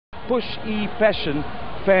Phushi fashion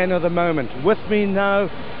fan of the moment. With me now,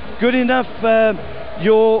 good enough,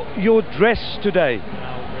 your dress today.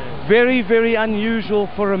 Very, very unusual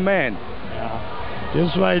for a man. Yeah.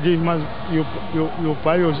 That's why you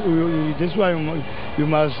buy that's why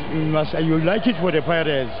you like it for the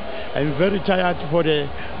pirates. I'm very tired for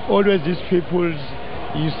always these peoples.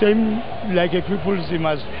 You seem like a peoples. You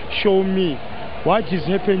must show me what is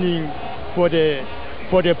happening for the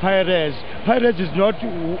pirates. Pirates is not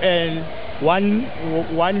one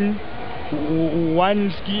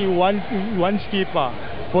skipper.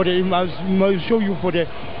 For the must show you for the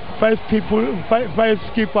five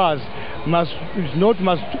skippers must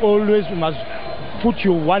always put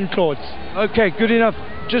you one clothes. Okay, good enough.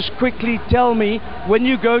 Just quickly tell me, when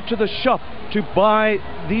you go to the shop to buy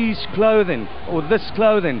these clothing or this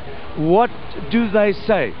clothing, what do they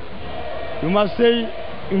say? You must say,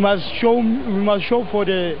 you must show for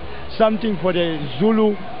the something for the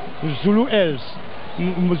Zulu else.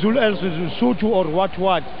 Zulu else is Sutu or what.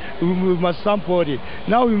 We must somebody.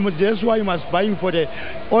 Now that's why you must buy for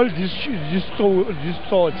all these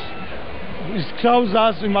clothes. It's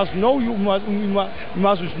trousers. You must know. You must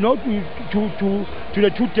not to the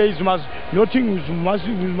 2 days. You must nothing. You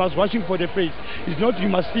must washing for the face. It's not. You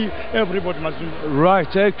must see everybody must.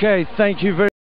 Right. Okay. Thank you very.